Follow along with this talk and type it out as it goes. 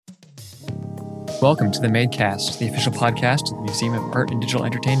Welcome to the Madecast, the official podcast of the Museum of Art and Digital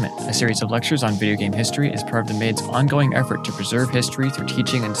Entertainment. A series of lectures on video game history is part of the Made's ongoing effort to preserve history through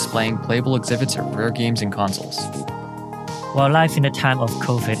teaching and displaying playable exhibits of rare games and consoles. While life in the time of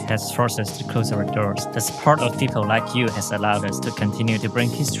COVID has forced us to close our doors, the support of people like you has allowed us to continue to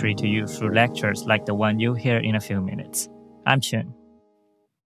bring history to you through lectures like the one you'll hear in a few minutes. I'm Chun.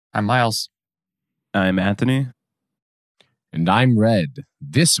 I'm Miles. I'm Anthony. And I'm Red.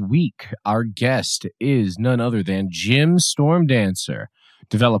 This week, our guest is none other than Jim Stormdancer,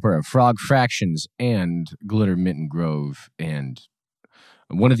 developer of Frog Fractions and Glitter Mitten Grove, and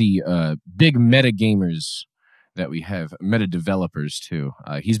one of the big meta gamers that we have, meta developers too.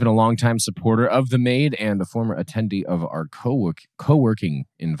 He's been a longtime supporter of the Made and a former attendee of our co-working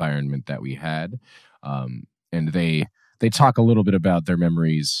environment that we had. And they talk a little bit about their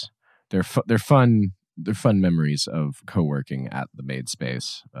memories, their fun memories of co-working at the Made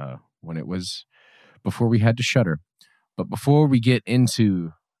Space when it was before we had to shutter. But before we get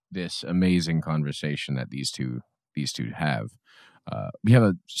into this amazing conversation that these two have, we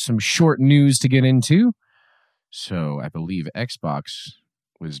have some short news to get into. So I believe Xbox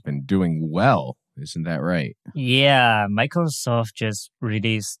has been doing well. Isn't that right? Yeah, Microsoft just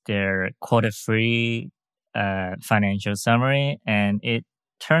released their quarter-3 financial summary, and it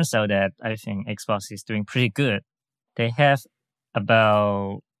turns out that I think Xbox is doing pretty good. They have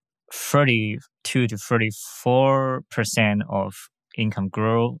about 32 to 34% of income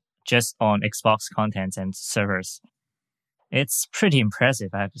growth just on Xbox content and servers. It's pretty impressive,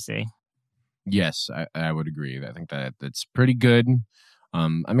 I have to say. Yes, I would agree. I think that's pretty good.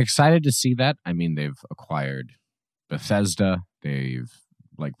 I'm excited to see that. I mean, they've acquired Bethesda. They've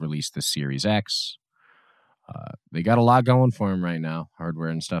released the Series X. They got a lot going for them right now, hardware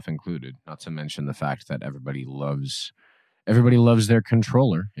and stuff included. Not to mention the fact that everybody loves their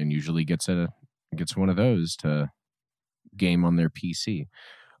controller and usually gets one of those to game on their PC.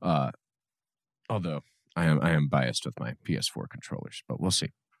 Although I am biased with my PS4 controllers, but we'll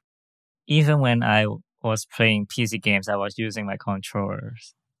see. Even when I was playing PC games, I was using my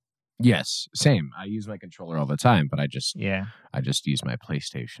controllers. Yes, same. I use my controller all the time, but I just use my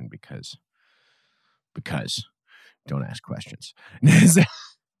PlayStation because don't ask questions.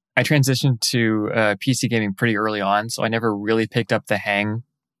 I transitioned to PC gaming pretty early on, so I never really picked up the hang.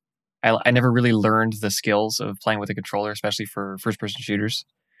 I never really learned the skills of playing with a controller, especially for first-person shooters.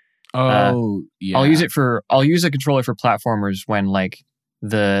 Oh, yeah. I'll use a controller for platformers when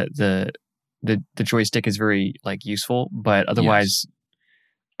the joystick is very useful, but otherwise,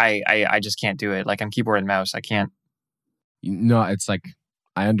 yes. I just can't do it. I'm keyboard and mouse. I can't. No, it's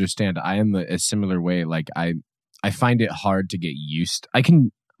I understand. I am a similar way. I find it hard to get used. I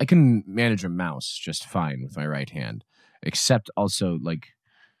can manage a mouse just fine with my right hand, except also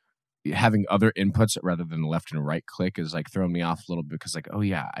having other inputs rather than left and right click is throwing me off a little bit because oh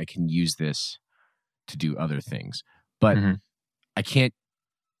yeah, I can use this to do other things, but I can't.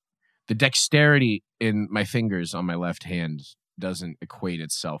 The dexterity in my fingers on my left hand doesn't equate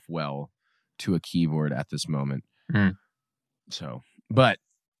itself well to a keyboard at this moment. So, but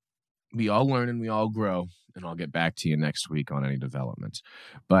we all learn and we all grow, and I'll get back to you next week on any developments.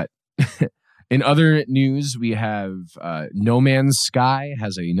 But in other news, we have No Man's Sky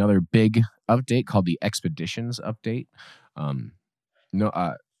has another big update called the Expeditions update. I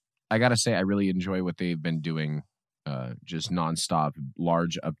gotta say, I really enjoy what they've been doing. Just nonstop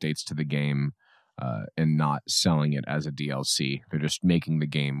large updates to the game and not selling it as a DLC. They're just making the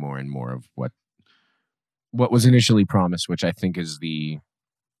game more and more of what was initially promised, which I think is the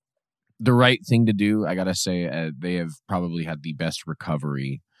right thing to do. I gotta say, they have probably had the best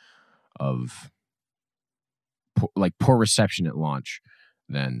recovery of poor reception at launch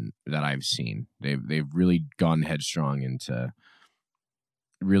that I've seen. They've really gone headstrong into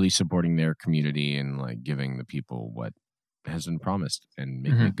really supporting their community and giving the people what has been promised and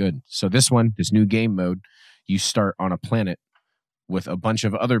making it good. So this new game mode, you start on a planet with a bunch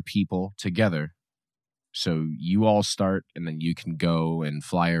of other people together. So you all start, and then you can go and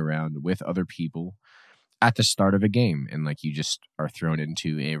fly around with other people at the start of a game. And you just are thrown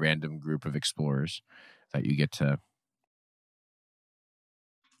into a random group of explorers that you get to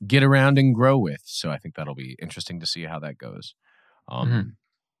get around and grow with. So I think that'll be interesting to see how that goes.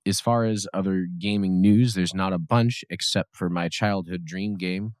 As far as other gaming news, there's not a bunch except for my childhood dream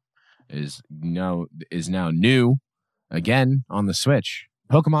game is now new again on the Switch.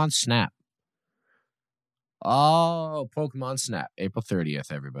 Pokemon Snap. Oh, Pokemon Snap, April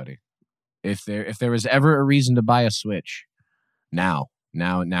 30th, everybody. If there was ever a reason to buy a Switch, now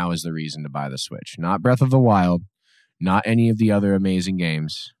is the reason to buy the Switch. Not Breath of the Wild, not any of the other amazing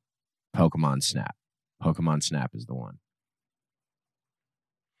games. Pokemon Snap. Pokemon Snap is the one.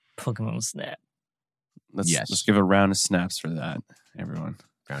 Pokemon Snap. Let's give a round of snaps for that, everyone.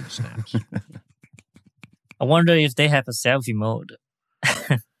 Round of snaps. I wonder if they have a selfie mode.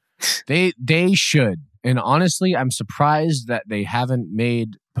 They should. And honestly, I'm surprised that they haven't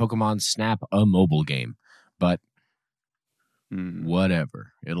made Pokemon Snap a mobile game. But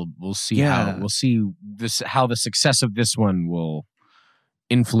whatever. We'll see how the success of this one will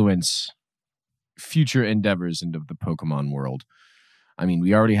influence future endeavors into the Pokemon world. I mean,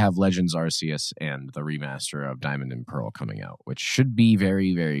 we already have Legends Arceus and the remaster of Diamond and Pearl coming out, which should be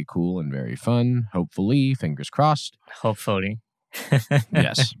very, very cool and very fun. Hopefully, fingers crossed. Hopefully.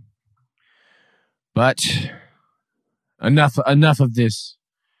 Yes. But enough of this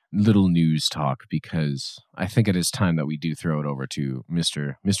little news talk, because I think it is time that we do throw it over to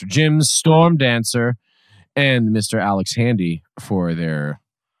Mr. Jim Stormdancer and Mr. Alex Handy for their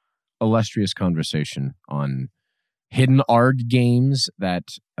illustrious conversation on hidden ARG games that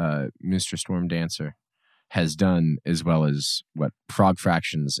Mr. Stormdancer has done, as well as what Frog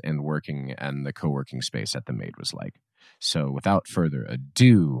Fractions and working and the co-working space at the Maid was like. So without further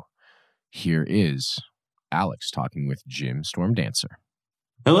ado, here is Alex talking with Jim Stormdancer.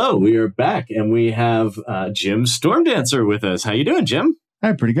 Hello, we are back, and we have Jim Stormdancer with us. How you doing, Jim?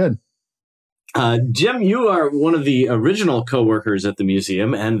 Hi, pretty good. Jim, you are one of the original co-workers at the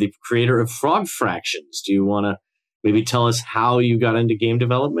museum and the creator of Frog Fractions. Do you want to maybe tell us how you got into game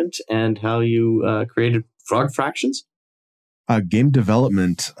development and how you created Frog Fractions? Game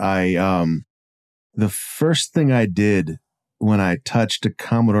development, the first thing I did when I touched a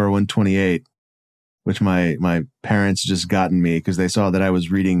Commodore 128, which my parents just gotten me because they saw that I was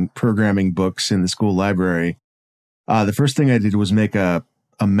reading programming books in the school library. The first thing I did was make a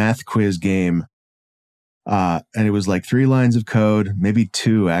math quiz game. And it was like 3 lines of code, maybe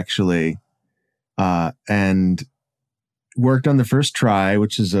 2 actually. And worked on the first try,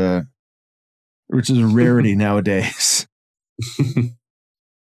 which is a rarity nowadays.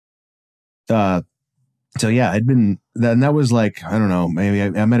 So yeah, and that was like, I don't know, maybe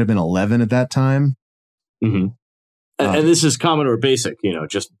I might have been 11 at that time. Mm-hmm. And this is Commodore Basic,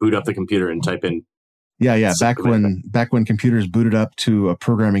 just boot up the computer and type in. Yeah. Back when computers booted up to a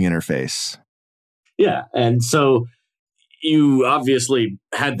programming interface. Yeah. And so you obviously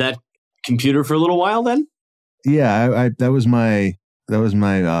had that computer for a little while then? Yeah, that was my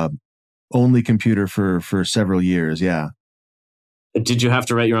only computer for several years. Yeah. Did you have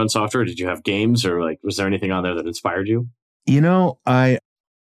to write your own software? Did you have games, or was there anything on there that inspired you? It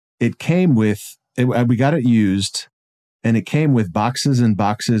came with we got it used, and it came with boxes and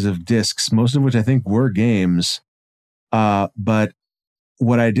boxes of discs, most of which I think were games. But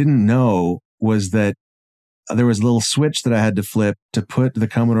what I didn't know was that there was a little switch that I had to flip to put the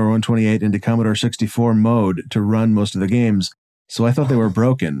Commodore 128 into Commodore 64 mode to run most of the games. So I thought they were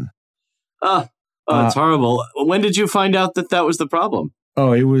broken. It's horrible. When did you find out that was the problem?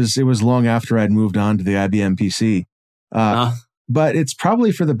 Oh, it was long after I'd moved on to the IBM PC. But it's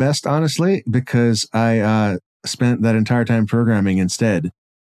probably for the best, honestly, because I spent that entire time programming instead.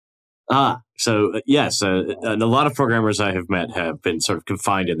 So yes, and a lot of programmers I have met have been sort of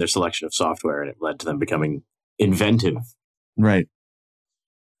confined in their selection of software, and it led to them becoming inventive. Right.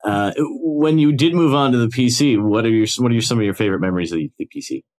 When you did move on to the PC, what are some of your favorite memories of the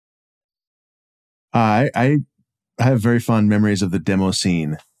PC? I have very fond memories of the demo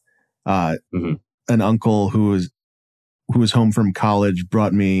scene. An uncle who was home from college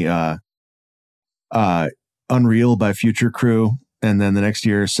brought me Unreal by Future Crew, and then the next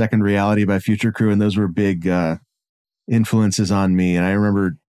year Second Reality by Future Crew, and those were big influences on me. And I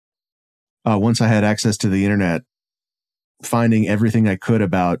remember once I had access to the internet, finding everything I could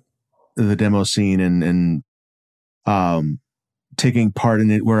about the demo scene and taking part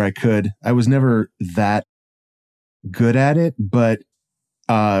in it where I could. I was never that good at it, but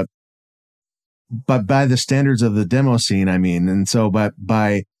by the standards of the demo scene, I mean, and so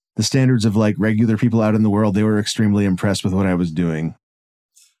by the standards of like regular people out in the world, they were extremely impressed with what I was doing.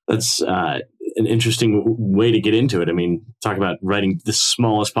 That's an interesting way to get into it. I mean, talk about writing the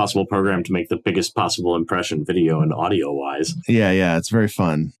smallest possible program to make the biggest possible impression, video and audio wise. Yeah, it's very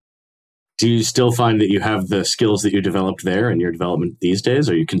fun. Do you still find that you have the skills that you developed there in your development these days?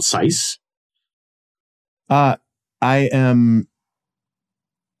 Are you concise? I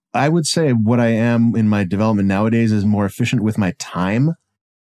would say what I am in my development nowadays is more efficient with my time.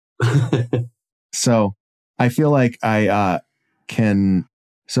 So I feel like I can.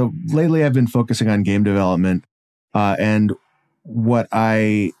 So lately I've been focusing on game development, and what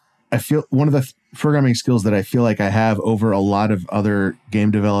I I feel one of the programming skills that I feel like I have over a lot of other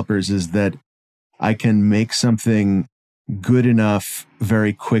game developers is that I can make something good enough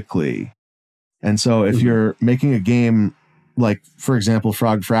very quickly. And so if you're making a game like, for example,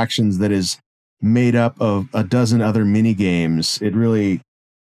 Frog Fractions, that is made up of a dozen other mini games, it really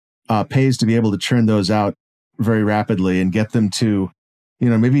pays to be able to churn those out very rapidly and get them to,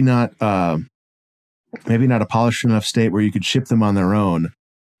 maybe not a polished enough state where you could ship them on their own,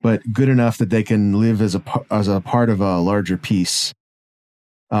 but good enough that they can live as a part of a larger piece.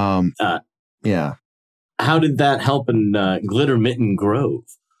 Yeah. How did that help in Glitter Mitten Grove?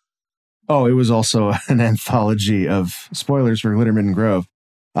 Oh, it was also an anthology of spoilers for Glitter Mitten Grove.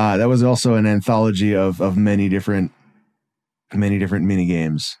 That was also an anthology of many different mini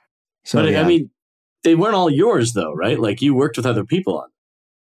games. So, but I mean, they weren't all yours though, right? Like you worked with other people on.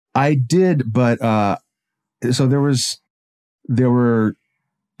 I did, but so there were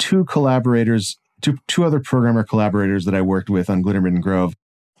two collaborators, two other programmer collaborators that I worked with on Glitter Mitten Grove.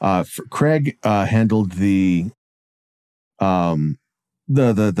 Craig handled the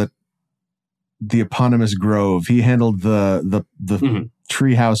eponymous grove. He handled the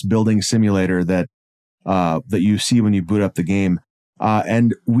treehouse building simulator that you see when you boot up the game.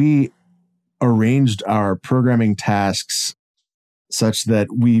 And we arranged our programming tasks such that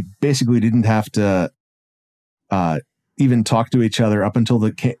we basically didn't have to even talk to each other up until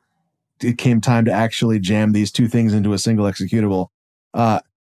it came time to actually jam these two things into a single executable. And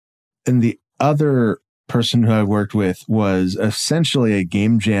the other person who I worked with was essentially a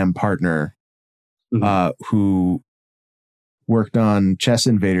game jam partner who worked on Chess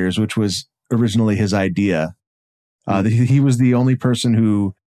Invaders, which was originally his idea. He was the only person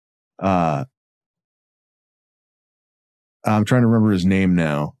who I'm trying to remember his name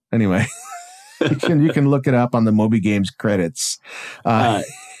now. Anyway, you can look it up on the Moby Games credits. Yeah.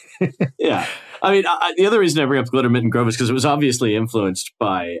 I mean, the other reason I bring up Glitter Mitten Grove is because it was obviously influenced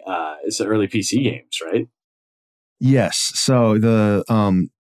by the early PC games, right? Yes. So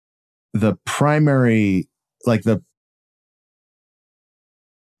the primary, like so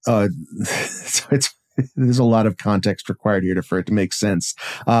there's a lot of context required here for it to make sense.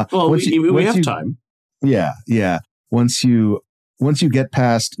 Well, we have time. Yeah. Once you get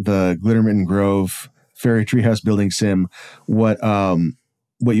past the Glitter Mitten Grove Fairy Treehouse building sim, what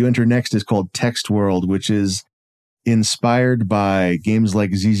you enter next is called Text World, which is inspired by games like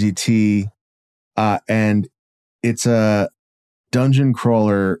ZZT, and it's a dungeon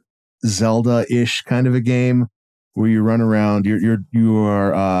crawler, Zelda-ish kind of a game where you run around. You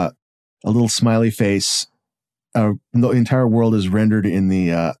are a little smiley face. The entire world is rendered in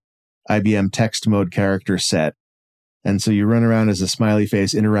the IBM text mode character set, and so you run around as a smiley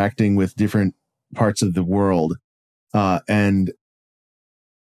face, interacting with different parts of the world, and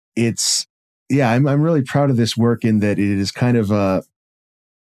I'm really proud of this work in that it is kind of a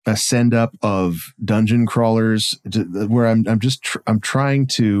send up of dungeon crawlers where I'm trying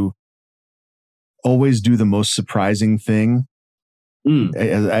to always do the most surprising thing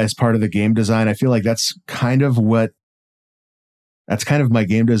as part of the game design. I feel like that's kind of my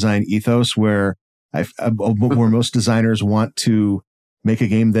game design ethos, where where most designers want to make a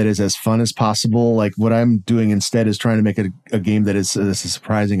game that is as fun as possible. Like what I'm doing instead is trying to make a game that is as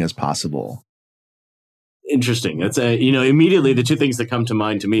surprising as possible. Interesting. That's immediately the two things that come to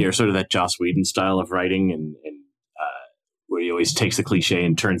mind to me are sort of that Joss Whedon style of writing, and where he always takes the cliche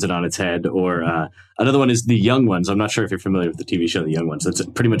and turns it on its head. Or another one is The Young Ones. I'm not sure if you're familiar with the TV show The Young Ones. That's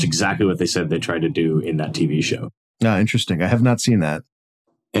pretty much exactly what they said they tried to do in that TV show. Interesting. I have not seen that.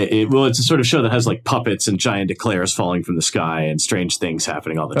 It's a sort of show that has like puppets and giant eclairs falling from the sky and strange things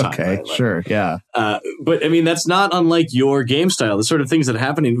happening all the time. Okay, right? Sure, yeah. But I mean, that's not unlike your game style. The sort of things that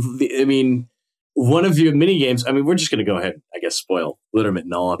happen one of your mini games. I mean, we're just going to go ahead, I guess, spoil Glitter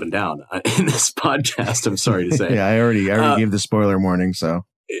Mitten all up and down in this podcast. I'm sorry to say. Yeah, I already gave the spoiler warning. So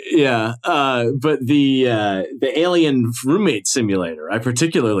yeah, but the alien roommate simulator I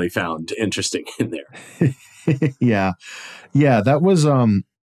particularly found interesting in there. yeah, that was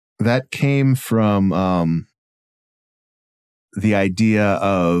that came from the idea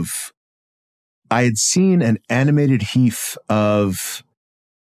of I had seen an animated heath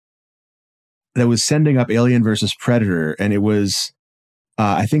that was sending up Alien versus Predator, and it was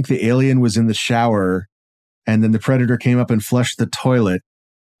I think the alien was in the shower, and then the Predator came up and flushed the toilet,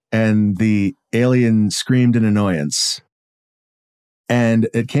 and the alien screamed in annoyance. And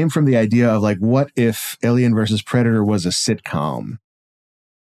it came from the idea of like, what if Alien versus Predator was a sitcom?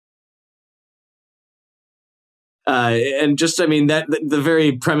 And just, I mean, that the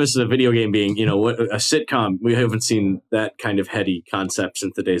very premise of the video game being, what a sitcom, we haven't seen that kind of heady concept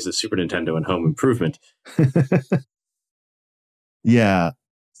since the days of Super Nintendo and Home Improvement. Yeah.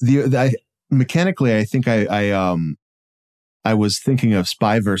 Mechanically, I think I was thinking of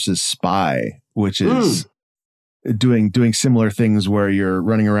Spy versus Spy, which is doing similar things where you're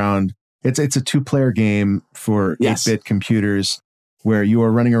running around. It's a 2-player game for 8-bit computers where you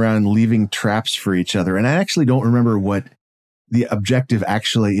are running around leaving traps for each other. And I actually don't remember what the objective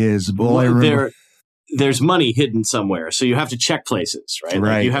actually is. But I remember there's money hidden somewhere, so you have to check places, right? Right.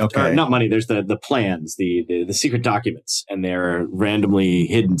 Like you have Okay. to, not money. There's the plans, the secret documents, and they're randomly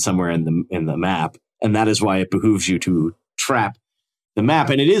hidden somewhere in the map, and that is why it behooves you to trap the map.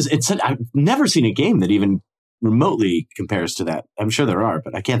 And I've never seen a game that even remotely compares to that. I'm sure there are,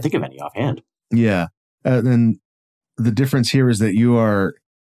 but I can't think of any offhand. Yeah. And the difference here is that you are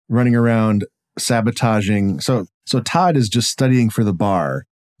running around sabotaging. So Todd is just studying for the bar.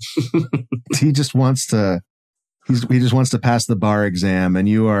 He just wants to pass the bar exam, and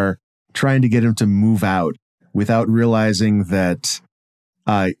you are trying to get him to move out without realizing that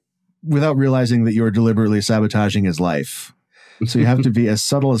you're deliberately sabotaging his life. So you have to be as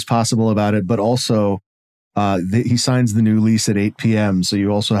subtle as possible about it, but also he signs the new lease at 8 p.m. So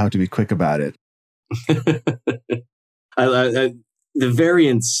you also have to be quick about it. The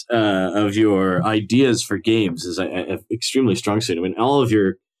variance of your ideas for games is extremely strong suit. I mean, all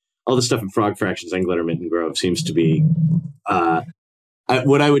the stuff in Frog Fractions and Glittermint and Grove seems to be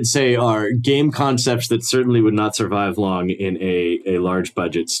what I would say are game concepts that certainly would not survive long in a large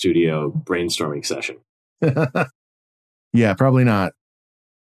budget studio brainstorming session. Yeah, probably not.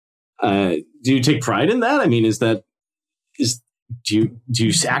 Do you take pride in that? I mean, do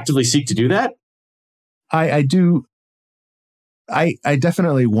you actively seek to do that? I do. I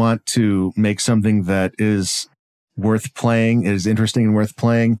definitely want to make something that is worth playing, is interesting and worth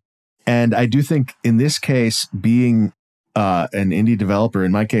playing. And I do think in this case, being an indie developer,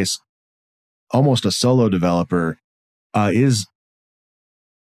 in my case, almost a solo developer, there is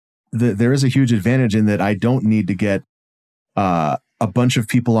a huge advantage in that I don't need to get a bunch of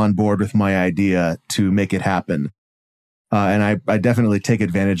people on board with my idea to make it happen. And I definitely take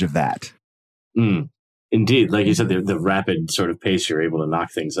advantage of that. Indeed. Like you said, the rapid sort of pace you're able to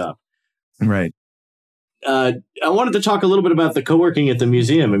knock things up. Right. I wanted to talk a little bit about the coworking at the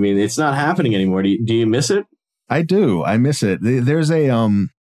museum. I mean, it's not happening anymore. Do you miss it? I do. I miss it. There's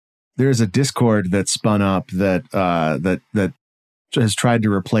a Discord that spun up that has tried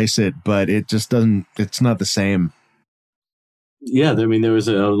to replace it, but it just doesn't. It's not the same. Yeah, I mean, there was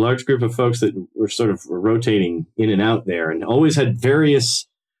a large group of folks that were sort of rotating in and out there, and always had various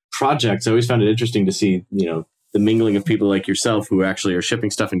projects. I always found it interesting to see, the mingling of people like yourself who actually are shipping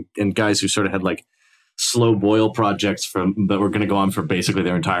stuff, and guys who sort of had like slow boil projects that were going to go on for basically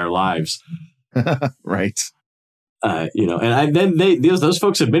their entire lives. Right. And then those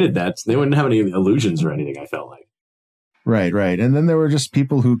folks admitted that they wouldn't have any illusions or anything. I felt like. Right. And then there were just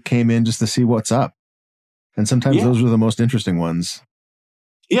people who came in just to see what's up. And sometimes those were the most interesting ones.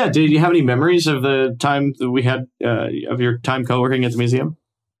 Yeah. Did you have any memories of the time that we had of your time co-working at the museum?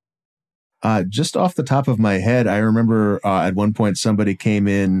 Just off the top of my head, I remember at one point somebody came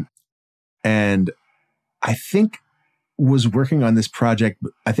in and I think was working on this project.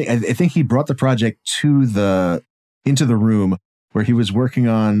 I think he brought the project into the room where he was working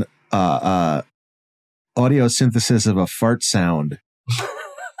on audio synthesis of a fart sound.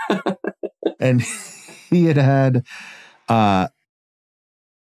 And he had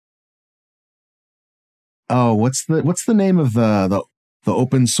what's the name of the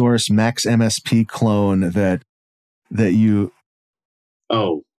open source Max MSP clone that you?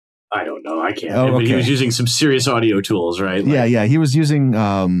 Oh, I don't know. I can't. Oh, okay. He was using some serious audio tools, right? Yeah. He was using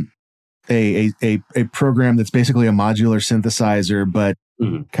a program that's basically a modular synthesizer, but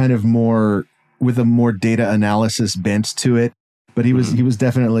kind of more with a more data analysis bent to it. But he was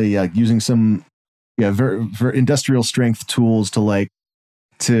definitely using some very industrial strength tools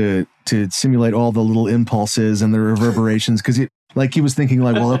to simulate all the little impulses and the reverberations, because he was thinking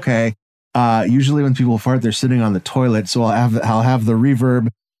like, well, okay, usually when people fart, they're sitting on the toilet, so I'll have the reverb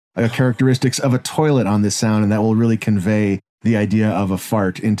characteristics of a toilet on this sound, and that will really convey the idea of a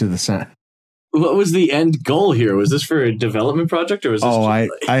fart into the sound. What was the end goal here? Was this for a development project, or was this?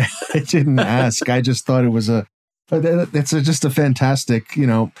 I didn't ask. I just thought it was just a fantastic,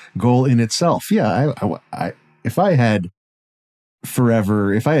 goal in itself. Yeah, if I had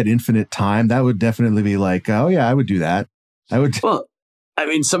infinite time, that would definitely be like, oh yeah, I would do that. I would. Well, I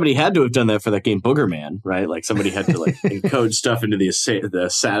mean, somebody had to have done that for that game Booger Man, right? Like somebody had to encode stuff into the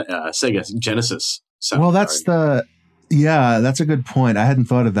Sega Genesis Well, that's a good point. I hadn't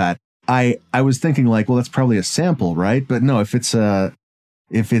thought of that. I was thinking like, well, that's probably a sample, right? But no, if it's a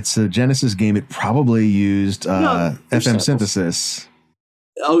Genesis game, it probably used FM samples. synthesis.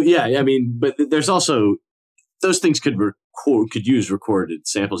 Oh yeah, I mean, but there's also those things could use recorded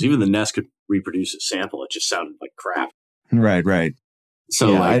samples. Even the NES could reproduce a sample. It just sounded like crap. Right.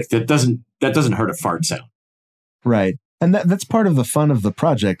 So that doesn't hurt a fart sound. Right. And that's part of the fun of the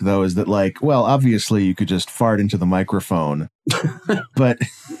project, though, is that like, well, obviously you could just fart into the microphone, but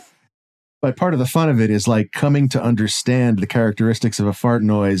part of the fun of it is like coming to understand the characteristics of a fart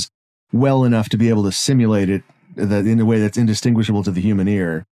noise well enough to be able to simulate it in a way that's indistinguishable to the human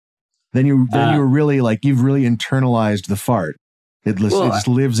ear. Then you're really like, you've really internalized the fart. It just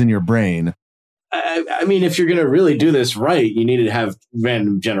lives in your brain. I mean, if you're going to really do this right, you need to have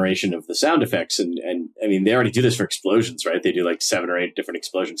random generation of the sound effects. And I mean, they already do this for explosions, right? They do like 7 or 8 different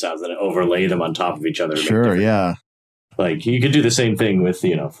explosion sounds and overlay them on top of each other. Sure, yeah. Like you could do the same thing with,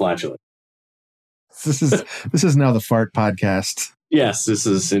 flatulence. This is now the fart podcast. Yes, this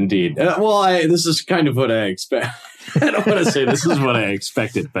is indeed. This is kind of what I expect. I don't want to say this is what I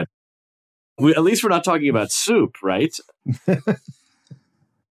expected, but at least we're not talking about soup, right?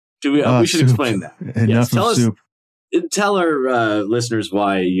 We should soup. Explain that. Enough of soup. Tell our listeners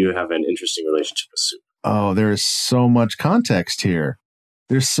why you have an interesting relationship with soup. Oh, there is so much context here.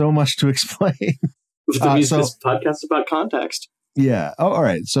 There's so much to explain. This podcast is about context. Yeah. Oh, all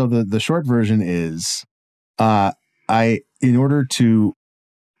right. So the short version is, in order to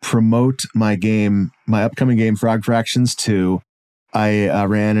promote my upcoming game, Frog Fractions 2, I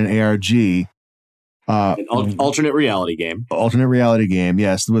ran an ARG. An alternate reality game. Alternate reality game,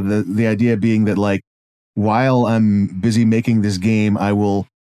 yes. With the idea being that, like, while I'm busy making this game, I will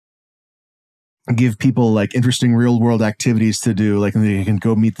give people like interesting real world activities to do. Like, they can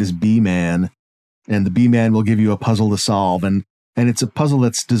go meet this bee man, and the bee man will give you a puzzle to solve, and it's a puzzle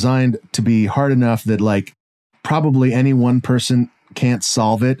that's designed to be hard enough that like probably any one person can't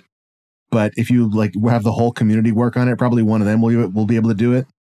solve it, but if you like have the whole community work on it, probably one of them will be able to do it.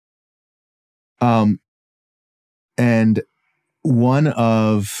 And one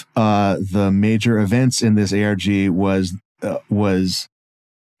of the major events in this ARG was the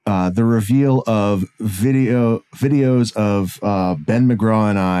reveal of videos of Ben McGraw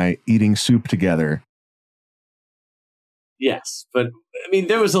and I eating soup together. Yes, but I mean,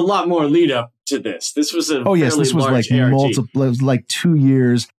 there was a lot more lead up to this. This was this was like ARG. It was like 2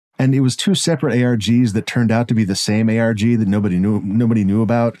 years, and it was 2 separate ARGs that turned out to be the same ARG that nobody knew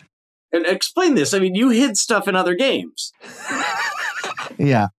about. And explain this. I mean, you hid stuff in other games.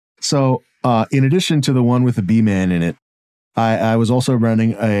 Yeah. So, in addition to the one with the B-Man in it, I was also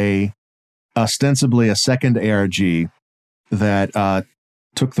running ostensibly a second ARG that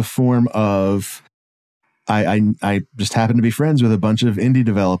took the form of I just happened to be friends with a bunch of indie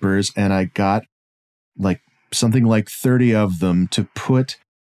developers, and I got like something like 30 of them to put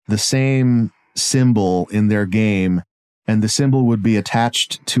the same symbol in their game, and the symbol would be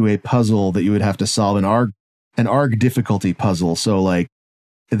attached to a puzzle that you would have to solve, an ARG difficulty puzzle. So like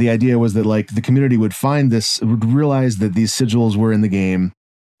the idea was that like the community would realize that these sigils were in the game,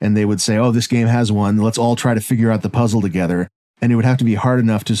 and they would say, oh, this game has one. Let's all try to figure out the puzzle together. And it would have to be hard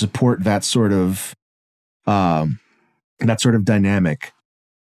enough to support that sort of dynamic.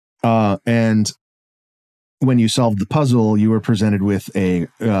 And when you solved the puzzle, you were presented with a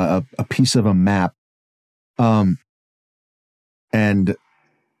piece of a map. And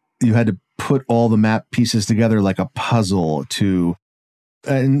you had to put all the map pieces together like a puzzle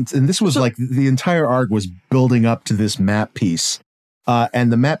and this was like the entire ARG was building up to this map piece.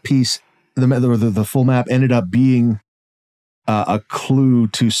 And the map piece, the full map ended up being a clue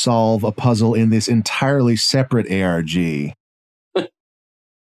to solve a puzzle in this entirely separate ARG.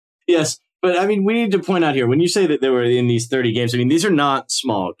 Yes, but I mean, we need to point out here, when you say that they were in these 30 games, I mean, these are not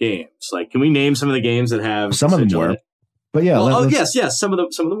small games. Like, can we name some of the games that have... Some of them were. But yeah, yes, some of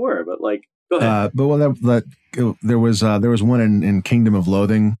them were. But like, go ahead. There was one in Kingdom of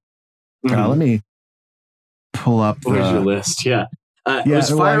Loathing. Mm-hmm. Let me pull up. Where's your list? Yeah. Was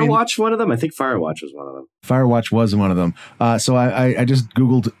Firewatch one of them? I think Firewatch was one of them. Firewatch was one of them. So I just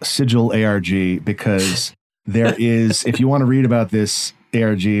Googled Sigil ARG because there is, if you want to read about this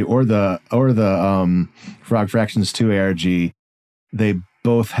ARG or the Frog Fractions 2 ARG, they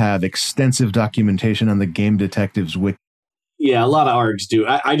both have extensive documentation on the Game Detectives wiki. Yeah, a lot of ARGs do.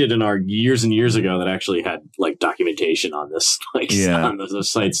 I did an ARG years and years ago that actually had like documentation on this, on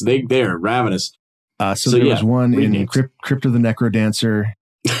those sites. They're ravenous. So there was one in Crypt of the Necrodancer,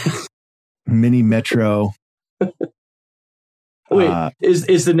 Mini Metro. Wait,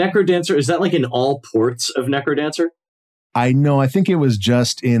 is the Necrodancer, is that like in all ports of Necrodancer? I know. I think it was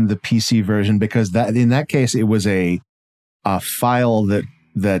just in the PC version because in that case it was a file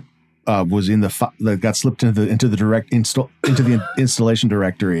that was in that got slipped into the installation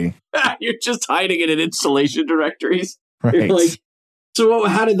directory. You're just hiding it in installation directories. Right. You're like, so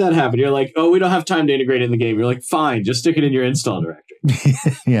how did that happen? You're like, oh, we don't have time to integrate it in the game. You're like, fine, just stick it in your install directory.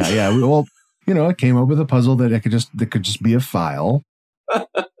 yeah. Well, it came up with a puzzle that could just be a file.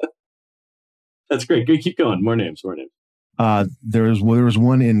 That's great. Good, keep going. More names. There was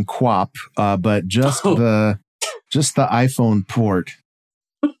one in QWOP, but just the iPhone port.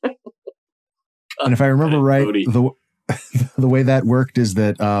 And if I remember right, the way that worked is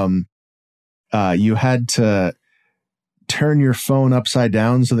that you had to turn your phone upside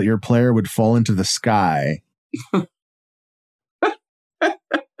down so that your player would fall into the sky.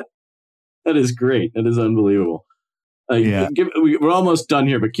 That is great. That is unbelievable. Yeah. We're almost done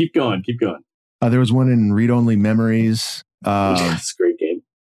here, but keep going. There was one in Read Only Memories. That's a great game.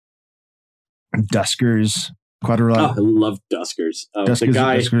 Duskers. Quadrilateral. I love Duskers.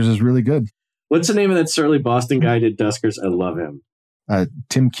 Duskers is really good. What's the name of that surly Boston guy who did Duskers? I love him.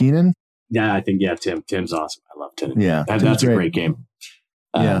 Tim Keenan? Yeah, I think, Tim. Tim's awesome. I love Tim. Yeah. That's a great game.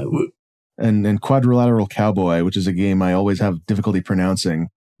 Yeah. And Quadrilateral Cowboy, which is a game I always have difficulty pronouncing.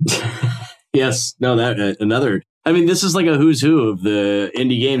 Yes. No, another. I mean, this is like a who's who of the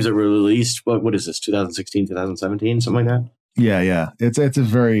indie games that were released. What is this? 2016, 2017, something like that? Yeah. It's a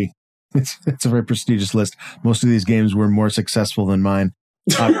very prestigious list. Most of these games were more successful than mine.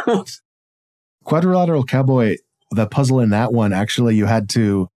 Quadrilateral Cowboy, the puzzle in that one, actually,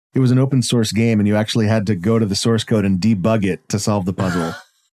 it was an open source game and you actually had to go to the source code and debug it to solve the puzzle.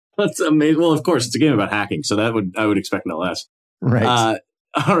 That's amazing. Well, of course, it's a game about hacking, so I would expect no less. Right.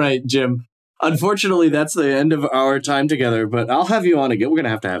 All right, Jim. Unfortunately, that's the end of our time together, but I'll have you on again. We're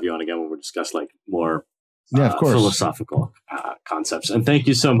going to have you on again when we discuss like more of course. philosophical concepts. And thank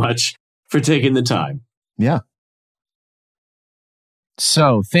you so much for taking the time. Yeah.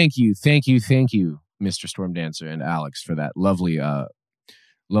 So thank you, Mr. Stormdancer and Alex, for that lovely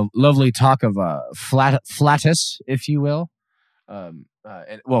talk of flatus, if you will.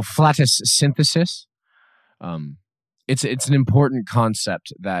 Flatus synthesis. It's an important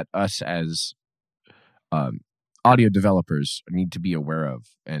concept that us as audio developers need to be aware of,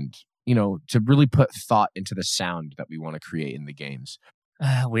 and to really put thought into the sound that we want to create in the games.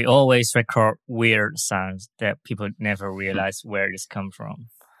 We always record weird sounds that people never realize where this come from.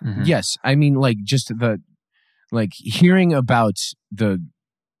 Mm-hmm. Yes, I mean, just hearing about the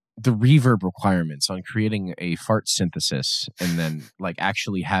reverb requirements on creating a fart synthesis, and then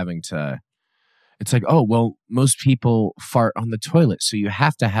actually having to. It's like, oh, well, most people fart on the toilet, so you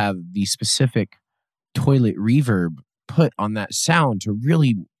have to have the specific toilet reverb put on that sound to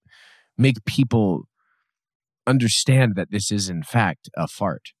really make people understand that this is in fact a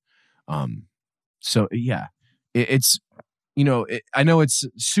fart. So yeah, it's I know it's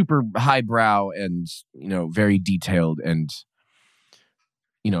super highbrow and very detailed and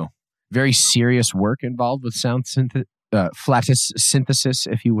very serious work involved with sound flatus synthesis,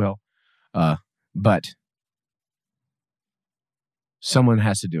 if you will. But someone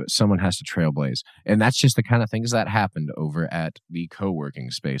has to do it. Someone has to trailblaze. And that's just the kind of things that happened over at the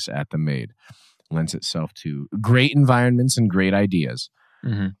co-working space at the Maid. Lends itself to great environments and great ideas.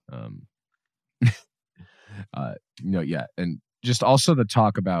 Mm-hmm. And just also the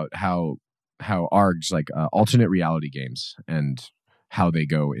talk about how ARGs, alternate reality games, and how they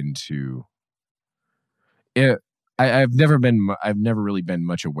go into it. I've never really been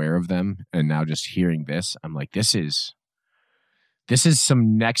much aware of them, and now just hearing this, I'm like, this is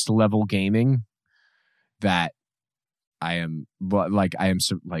some next level gaming that I'll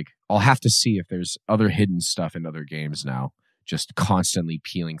have to see if there's other hidden stuff in other games now, just constantly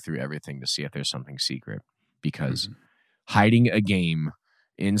peeling through everything to see if there's something secret, because hiding a game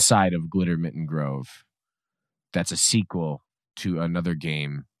inside of Glitter Mitten Grove that's a sequel to another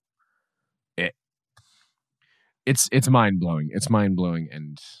game, it's mind-blowing. It's mind-blowing,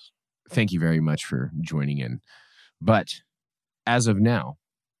 and thank you very much for joining in. But as of now,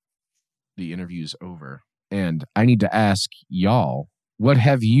 the interview's over, and I need to ask y'all, what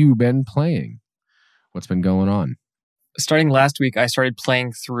have you been playing? What's been going on? Starting last week, I started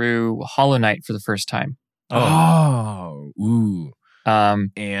playing through Hollow Knight for the first time. Ooh.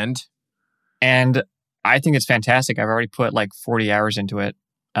 And I think it's fantastic. I've already put 40 hours into it.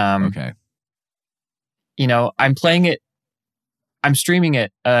 Okay. I'm playing it. I'm streaming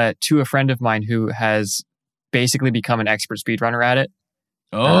it to a friend of mine who has basically become an expert speedrunner at it.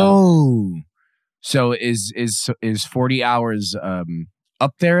 Oh. So is 40 hours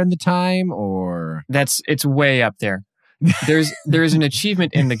up there in the time, or It's way up there. There's an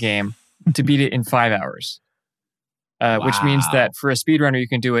achievement in the game to beat it in 5 hours. Which means that for a speedrunner, you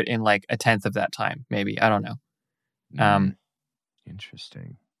can do it in like a tenth of that time, maybe. I don't know.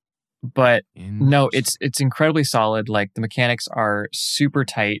 Interesting. But no, it's incredibly solid. Like the mechanics are super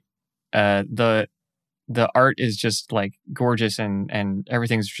tight. The art is just like gorgeous and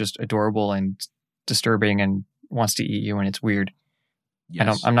everything's just adorable and disturbing and wants to eat you and it's weird.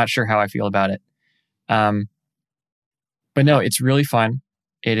 Yes. I'm not sure how I feel about it. But no, it's really fun.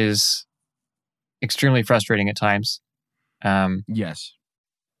 It is extremely frustrating at times. Yes.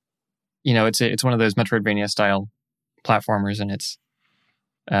 It's one of those Metroidvania style platformers, and it's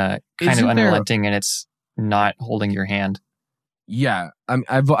kind of unrelenting, and it's not holding your hand. Yeah,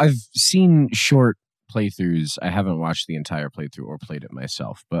 I've seen short playthroughs. I haven't watched the entire playthrough or played it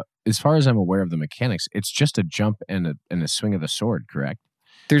myself, but as far as I'm aware of the mechanics, it's just a jump and a swing of the sword. Correct?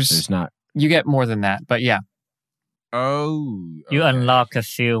 There's not. You get more than that, but yeah. Oh, okay. You unlock a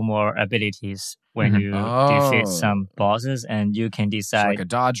few more abilities when you defeat some bosses, and you can decide like a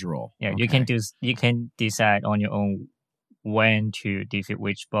dodge roll. Yeah, okay. you can decide on your own when to defeat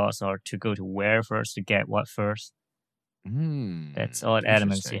which boss or to go to where first to get what first. That's all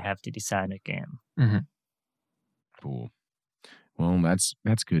elements you have to decide again. Mm-hmm. Cool. Well, that's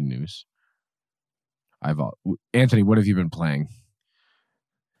good news. Anthony, what have you been playing?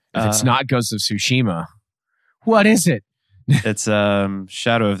 If it's not Ghost of Tsushima, what is it? It's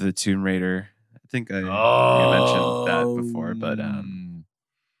Shadow of the Tomb Raider. I think I mentioned that before, but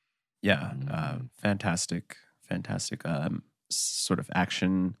fantastic sort of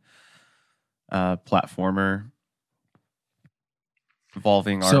action platformer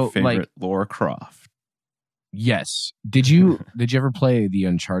involving our favorite Lara Croft. Yes. Did you ever play the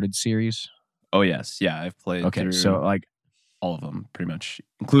Uncharted series? Oh yes, yeah, I've played through so like all of them pretty much,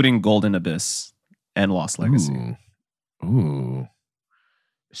 including Golden Abyss and Lost Legacy. Ooh.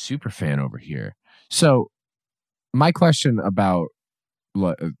 Super fan over here. So my question about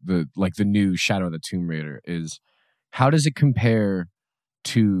the new Shadow of the Tomb Raider is, how does it compare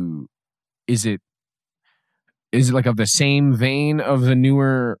to, is it like of the same vein of the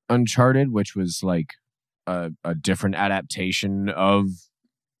newer Uncharted, which was like a different adaptation of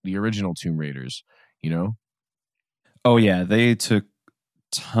the original Tomb Raiders, Oh yeah, they took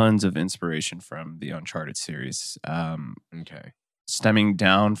tons of inspiration from the Uncharted series. Okay. Stemming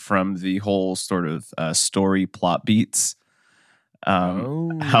down from the whole sort of story plot beats,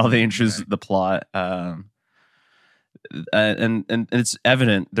 how they introduce the plot, and it's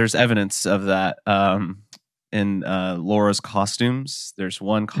evident. There's evidence of that in Laura's costumes. There's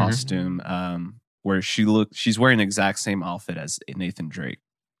one costume where she's wearing the exact same outfit as Nathan Drake.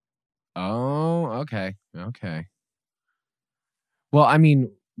 Oh, okay. Well, I mean,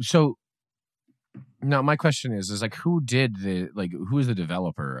 so now my question is like, who is the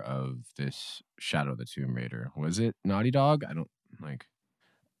developer of this Shadow of the Tomb Raider? Was it Naughty Dog? I don't like.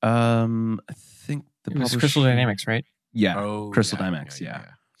 I think it was Crystal Dynamics, right? Yeah, Crystal Dynamics. Yeah.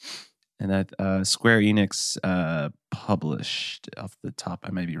 And that Square Enix published off the top.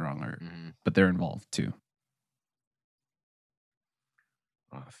 I may be wrong, but they're involved too.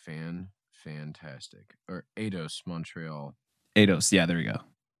 Oh, fantastic. Or Eidos Montreal. Eidos, yeah, there we go.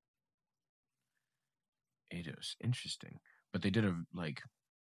 Eidos, interesting. But they did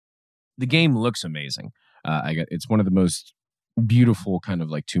the game looks amazing. It's one of the most beautiful kind of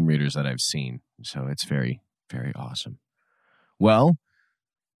like Tomb Raiders that I've seen. So it's very, very awesome. Well,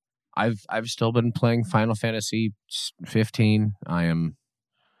 I've still been playing Final Fantasy 15. I've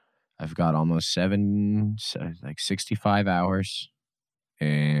got almost 65 hours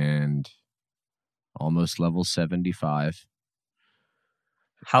and almost level 75.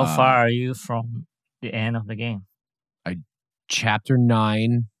 How far are you from the end of the game? Chapter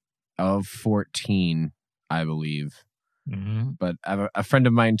 9 of 14, I believe. Mm-hmm. But a friend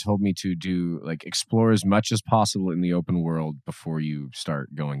of mine told me to do explore as much as possible in the open world before you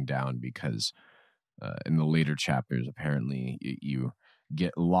start going down, because in the later chapters, apparently you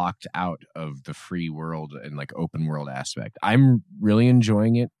get locked out of the free world and open world aspect. I'm really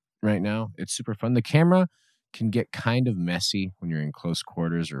enjoying it right now. It's super fun. The camera can get kind of messy when you're in close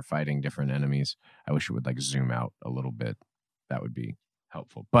quarters or fighting different enemies. I wish it would zoom out a little bit. That would be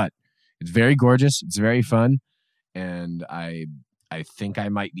helpful. But it's very gorgeous. It's very fun. And I think I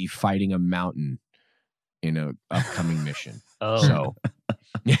might be fighting a mountain in an upcoming mission. Oh. So,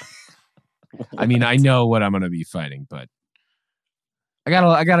 I mean, I know what I'm going to be fighting, but I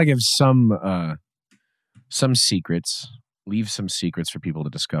gotta give some secrets, leave some secrets for people to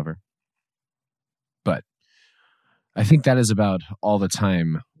discover. I think that is about all the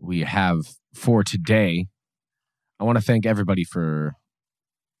time we have for today. I want to thank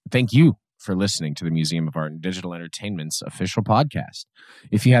you for listening to the Museum of Art and Digital Entertainment's official podcast.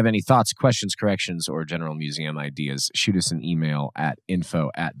 If you have any thoughts, questions, corrections, or general museum ideas, shoot us an email at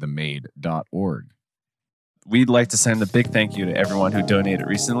info@themade.org. We'd like to send a big thank you to everyone who donated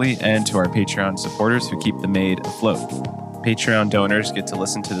recently and to our Patreon supporters who keep The Made afloat. Patreon donors get to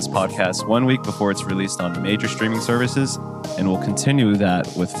listen to this podcast 1 week before it's released on major streaming services, and we'll continue that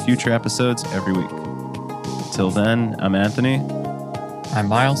with future episodes every week. Till then, I'm Anthony. I'm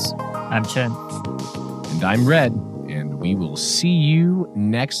Miles. I'm Chen. And I'm Red, and we will see you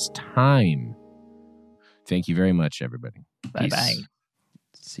next time. Thank you very much, everybody. Bye-bye.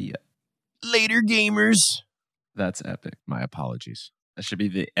 See ya. Later, gamers. That's epic. My apologies. That should be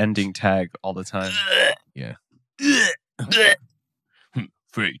the ending tag all the time. Yeah.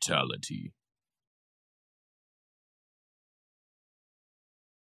 Fatality.